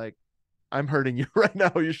was just like, I'm hurting you right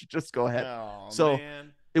now. You should just go ahead. Oh So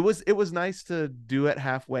man. it was nice to do it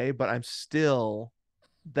halfway, but I'm still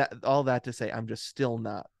all that to say I'm just still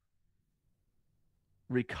not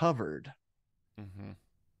recovered. Mm-hmm.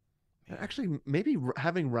 Man. Actually, maybe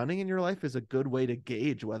having running in your life is a good way to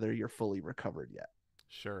gauge whether you're fully recovered yet.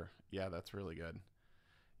 Sure. Yeah, that's really good.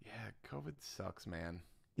 Yeah, COVID sucks, man.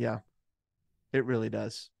 Yeah, it really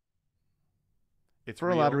does It's for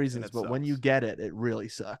a lot of real and reasons, it but when you sucks. get it, it really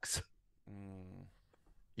sucks. Mm,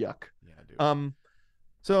 Yuck. yeah, dude. Um,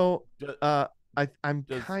 so Does, uh I'm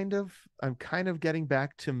does kind of getting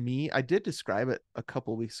back to me. I did describe it a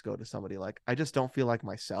couple weeks ago to somebody like I just don't feel like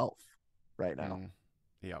myself right now. mm,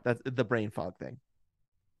 yep, That's the brain fog thing.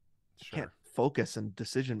 I can't sure. focus and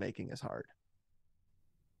decision making is hard.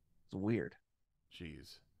 It's weird.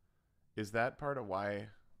 Jeez. Is that part of why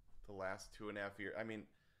the last 2.5 years? I mean,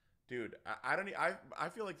 dude, I don't. I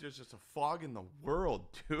feel like there's just a fog in the world,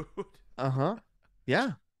 dude. Uh-huh.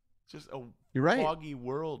 Yeah, Just a you're right. foggy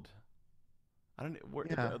world. I don't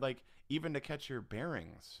Yeah. like even to catch your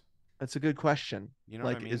bearings. That's a good question. You know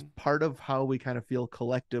what I Like, is mean? part of how we kind of feel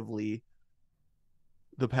collectively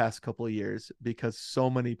the past couple of years because so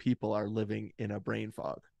many people are living in a brain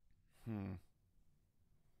fog. Hmm.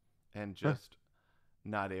 And Huh. just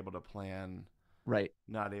not able to plan, Right.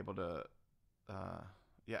 not able to. Uh,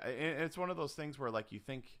 yeah, and it's one of those things where like you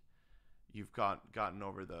think you've gotten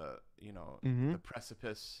over Mm-hmm. the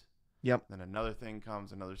precipice, Yep. then another thing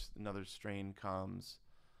comes, another strain comes,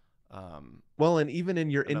 Well, and even in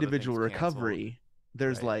your another individual thing's canceled, recovery,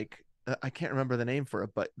 there's right? like I can't remember the name for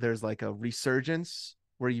it, but there's like a resurgence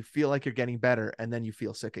where you feel like you're getting better and then you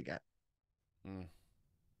feel sick again.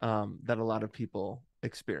 Mm, That a lot of people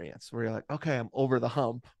experience where you're like, okay, I'm over the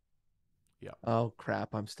hump. yeah. Oh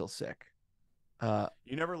crap, I'm still sick. Uh,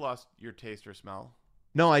 You never lost your taste or smell?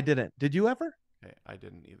 no, I didn't. Did you ever? Okay, I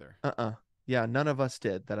didn't either. Yeah, none of us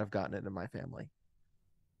did that have gotten it in my family.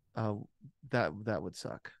 Uh, that would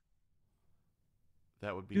suck,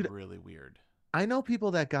 That would be dude. really weird. I know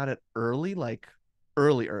people that got it early, like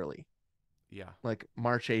early, Yeah. like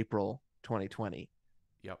March, April 2020,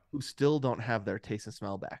 Yep. who still don't have their taste and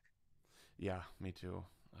smell back. Yeah. Me too.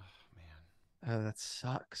 Oh, man. That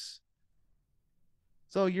sucks.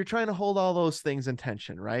 So you're trying to hold all those things in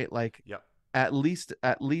tension, right? Like Yep. at least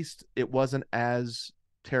it wasn't as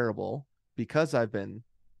terrible because I've been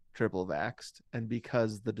triple vaxxed and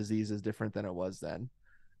because the disease is different than it was then.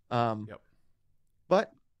 Um, Yep.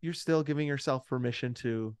 but you're still giving yourself permission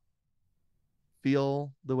to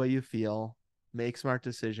feel the way you feel, make smart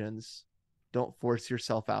decisions, don't force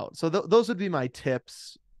yourself out. So those would be my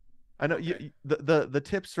tips I know Okay. the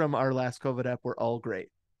tips from our last COVID app were all great.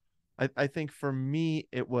 I think for me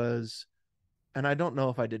it was, and I don't know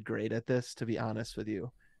if I did great at this, to be honest with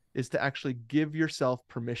you, is to actually give yourself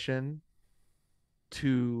permission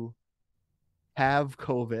to have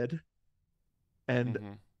COVID and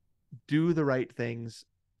Mm-hmm. do the right things.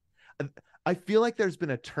 I feel like there's been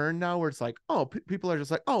a turn now where it's like, oh, people are just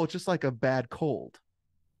like, oh, it's just like a bad cold,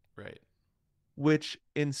 Right. which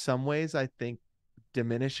in some ways I think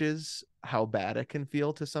diminishes how bad it can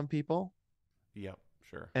feel to some people. Yep.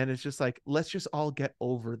 Sure. And it's just like, let's just all get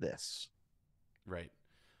over this. Right.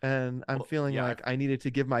 And I'm Well, feeling yeah. like I needed to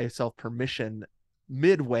give myself permission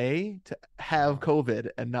midway to have Uh-huh. COVID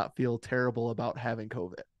and not feel terrible about having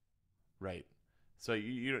COVID. Right. So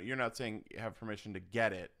you're not saying you have permission to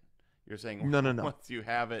get it. You're saying No, no, no. once you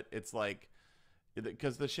have it, it's like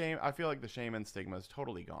because the shame. I feel like the shame and stigma is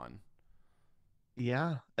totally gone.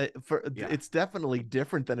 Yeah, Yeah. it's definitely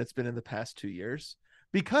different than it's been in the past 2 years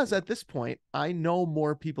because Yeah. at this point I know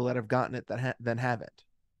more people that have gotten it than haven't.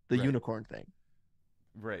 The Right. unicorn thing.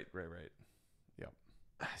 Right. Right. Right. Yep.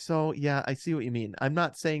 So yeah, I see what you mean. I'm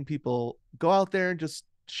not saying people go out there and just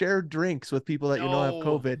share drinks with people that you know have No. Of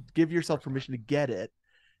COVID. Give yourself course not. permission to get it.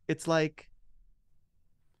 It's like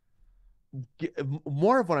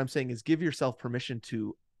more of what I'm saying is give yourself permission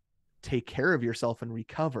to take care of yourself and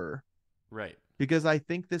recover Right. because I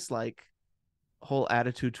think this like whole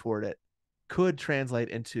attitude toward it could translate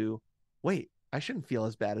into wait, I shouldn't feel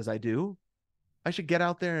as bad as I do. I should get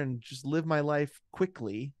out there and just live my life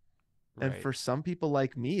quickly. And Right. for some people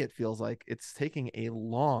like me, it feels like it's taking a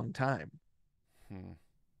long time. Hmm.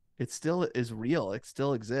 It still is real. It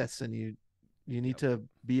still exists, and you need Yep. to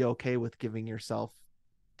be okay with giving yourself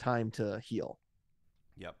time to heal.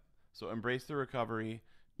 Yep. So embrace the recovery.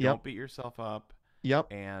 Yep. Don't beat yourself up,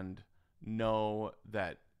 Yep. and know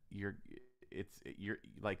that you're. You're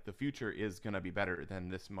like the future is gonna be better than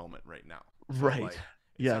this moment right now. So Right. like it's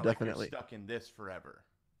Yeah, not like you're definitely. stuck in this forever.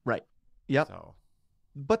 Right. Yep. So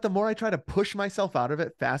But the more I try to push myself out of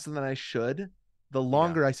it faster than I should, the yeah.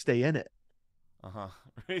 longer I stay in it. Uh huh.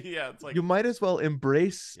 Yeah. It's like You might as well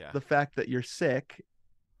embrace yeah. the fact that you're sick,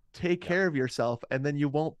 take Yep. care of yourself, and then you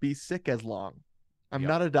won't be sick as long. I'm Yep.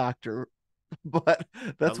 not a doctor, but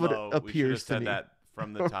that's what it Hello. We should have appears to said me. that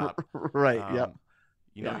from the top. Right. Yep. Um,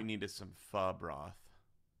 you know Yeah. you need is some pho broth.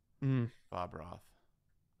 Mm. Pho broth.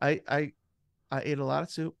 I I I ate a lot of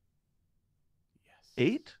soup.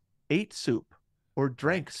 Yes. Ate soup or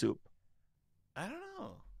drank Drank. soup. I don't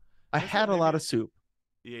know. I That's what had a lot maybe. of soup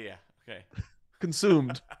Yeah. Yeah. Okay.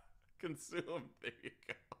 consumed. Consumed. There you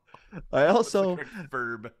go. I That's the also correct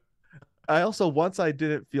verb. once I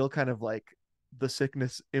didn't feel kind of like the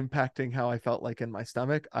sickness impacting how I felt like in my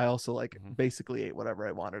stomach, I also like Mm-hmm. basically ate whatever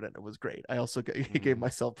I wanted and it was great. I also gave Mm-hmm.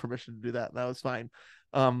 myself permission to do that and that was fine.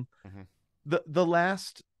 Um Mm-hmm. the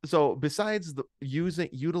last so besides the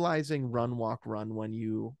utilizing run walk run when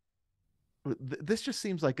you this just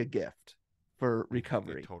seems like a gift for Mm-hmm. It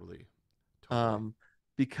recovery. totally, totally. Um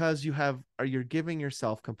because you're giving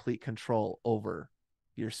yourself complete control over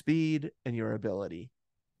your speed and your ability,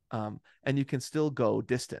 and you can still go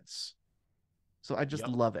distance. So I just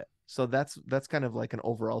Yep. love it. So that's kind of like an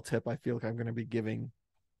overall tip I feel like I'm going to be giving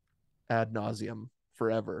ad nauseum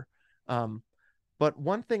forever. Um, but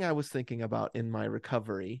one thing I was thinking about in my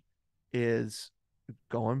recovery is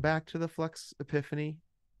going back to the flex epiphany.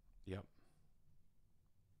 Yep.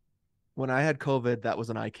 When I had COVID, that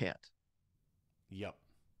was an I can't. Yep.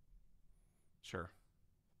 Sure.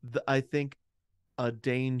 I think a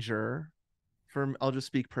danger I'll just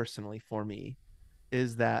speak personally for me,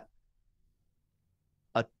 is that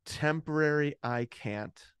a temporary I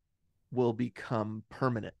can't will become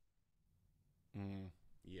permanent. Mm.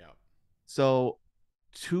 Yep. So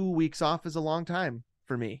 2 weeks off is a long time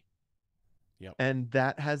for me. Yep. And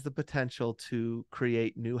that has the potential to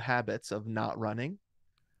create new habits of not running.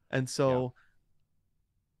 And Yeah. so,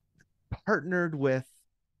 partnered with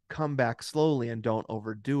come back slowly and don't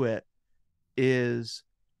overdo it, is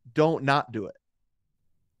don't not do it.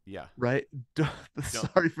 Yeah. Right. Don't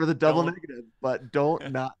Sorry for the double don't negative, but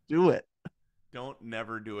don't not do it. don't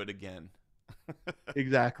never do it again.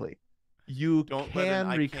 Exactly. You Don't let an can I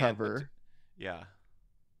can't. recover. Yeah.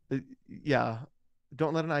 Yeah.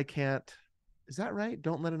 Don't let an I can't. Is that right?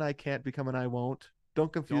 Don't let an I can't become an I won't.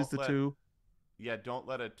 Don't confuse Don't the let two. yeah. Don't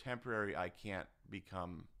let a temporary I can't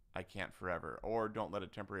become I can't forever, or don't let a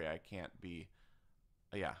temporary I can't be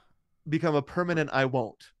yeah. Become a For, permanent I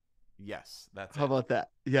won't. yes, that's How it. about that?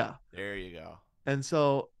 Yeah. There you go. And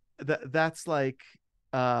so that's like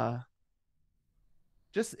uh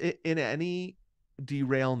just in any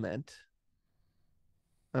derailment,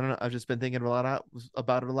 I don't know. I've just been thinking a lot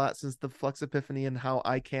about it a lot since the Flux Epiphany and how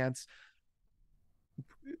I can't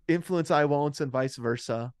influence I won'ts and vice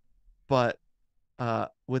versa. But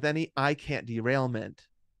with any I can't derailment,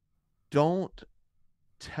 don't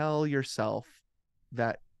tell yourself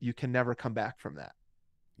that you can never come back from that.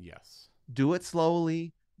 Yes. Do it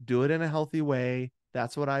slowly, do it in a healthy way.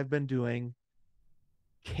 That's what I've been doing.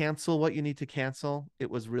 Cancel what you need to cancel. It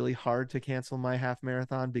was really hard to cancel my half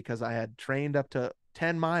marathon because I had trained up to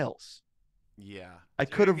 10 miles. Yeah. I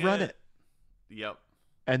could Dang have run it. it. Yep.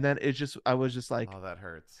 And then I was just like, Oh, that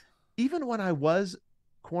hurts. even when I was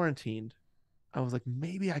quarantined, I was like,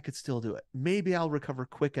 maybe I could still do it. Maybe I'll recover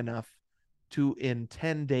quick enough to in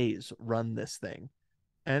 10 days run this thing.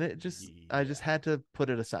 And I just Yeah. had to put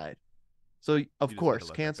it aside. So, of You just had to course, let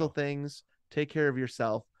that cancel go. things, take care of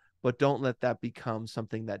yourself, but don't let that become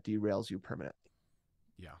something that derails you permanently.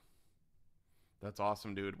 Yeah. That's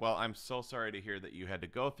awesome, dude. Well, I'm so sorry to hear that you had to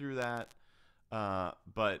go through that.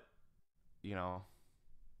 But, you know,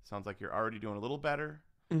 sounds like you're already doing a little better,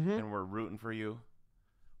 Mm-hmm. and we're rooting for you.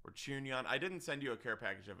 We're cheering you on. I didn't send you a care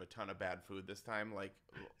package of a ton of bad food this time, like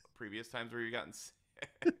previous times where you gotten sick.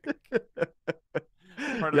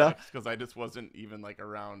 Part of Yeah. that because I just wasn't even like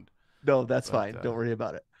around. No, that's But fine. Don't worry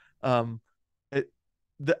about it. Um, it,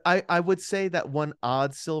 I would say that one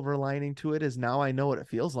odd silver lining to it is now I know what it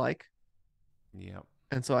feels like. yep,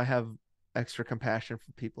 And so I have extra compassion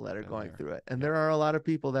for people that are been going there. through it. And Yep, there are a lot of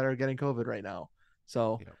people that are getting COVID right now.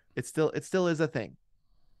 So yep, it still is a thing.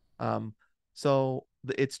 Um, so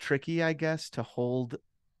it's tricky, I guess, to hold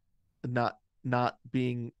not not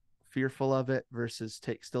being fearful of it versus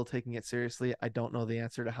still taking it seriously. I don't know the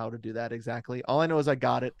answer to how to do that exactly. All I know is I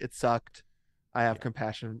got it. It sucked. I have yep,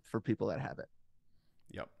 compassion for people that have it.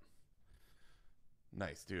 yep.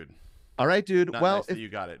 Nice, dude. All right, dude. Not Well, nice that if you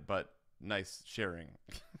got it, but nice sharing.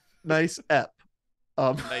 nice ep.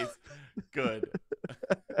 Um nice, good.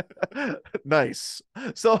 nice.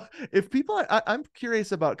 So if people I'm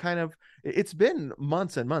curious about kind of it's been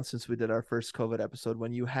months and months since we did our first COVID episode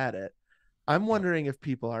when you had it. I'm Yep. wondering if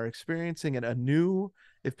people are experiencing it anew,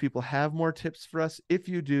 if people have more tips for us. If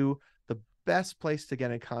you do, the best place to get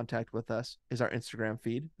in contact with us is our Instagram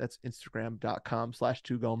feed. That's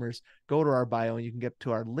instagram.com/2gomers. Go to our bio and you can get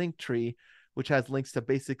to our link tree, which has links to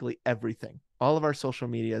basically everything. All of our social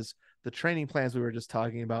medias, the training plans we were just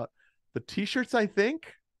talking about, the t-shirts, I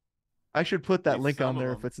think. I should put At that least link on some of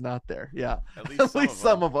there if them. it's not there. Yeah. At least At some least of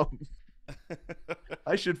some them. of them.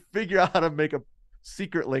 I should figure out how to make a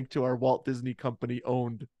secret link to our Walt Disney Company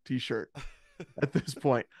owned t-shirt at this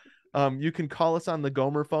point. You can call us on the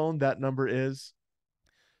Gomer phone. That number is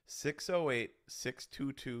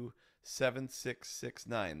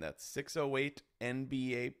 608-622-7669. That's 608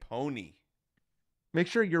 NBA Pony. make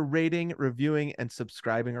sure you're rating, reviewing, and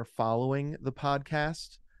subscribing or following the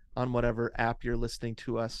podcast on whatever app you're listening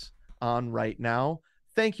to us on right now.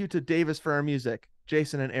 Thank you to Davis for our music,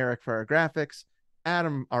 Jason and Eric for our graphics,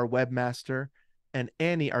 Adam, our webmaster, and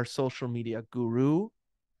Annie, our social media guru.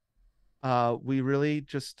 We really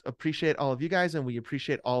just appreciate all of you guys, and we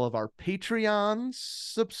appreciate all of our Patreon Oh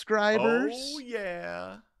subscribers.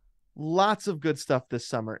 yeah. Lots of good stuff this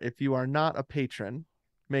summer. If you are not a patron,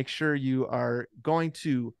 make sure you are going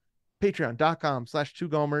to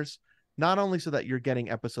patreon.com/2gomers, not only so that you're getting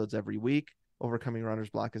episodes every week, Overcoming Runner's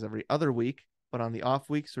Block is every other week, but on the off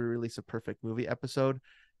weeks, we release a perfect movie episode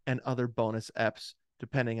and other bonus eps,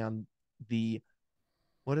 depending on the,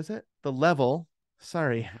 what is it? The level.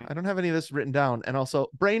 Sorry, Mm-hmm. I don't have any of this written down. And also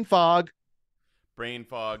brain fog. Brain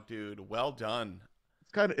fog, dude. Well done.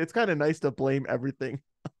 It's kind of nice to blame everything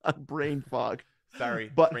on brain fog.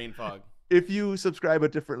 Sorry, But brain fog. if you subscribe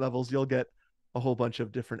at different levels, you'll get a whole bunch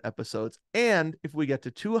of different episodes. And if we get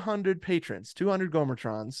to 200 patrons, 200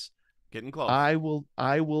 Gomertrons, Getting close. I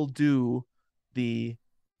will do the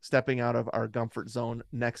stepping out of our comfort zone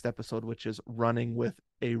next episode, which is running with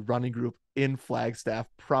a running group in Flagstaff,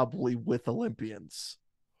 probably with Olympians.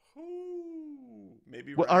 Ooh,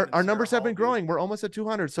 maybe Well, Ryan and our Sarah numbers have Hall, been dude. growing. We're almost at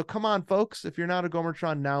 200. So come on, folks. If you're not a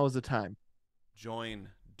Gomertron, now is the time. Join.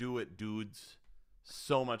 Do it, dudes.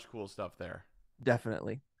 So much cool stuff there.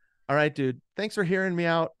 Definitely. All right, dude. Thanks for hearing me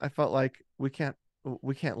out. I felt like we can't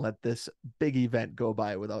let this big event go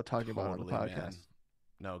by without talking about it on the Totally, man. podcast.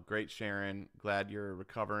 No, great Sharon. Glad you're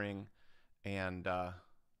recovering. And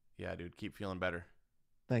yeah, dude, keep feeling better.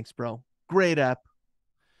 Thanks, bro. Great app.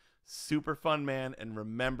 Super fun, man. And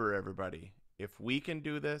remember, everybody, if we can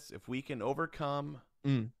do this, if we can overcome,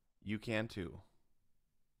 Mm. you can too.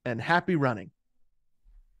 And happy running.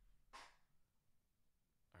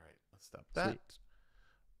 All right, let's stop that. Sweet.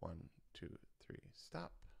 1, 2, 3,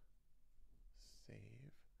 stop. Save.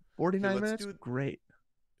 Okay, 49 let's minutes. do Great.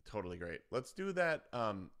 Totally great. Let's do that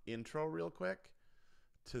intro real quick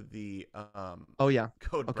to the Oh yeah.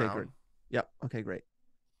 Code Okay, great. Brown. Yep. Okay, great.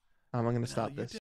 I'm gonna What the hell stop you this. did?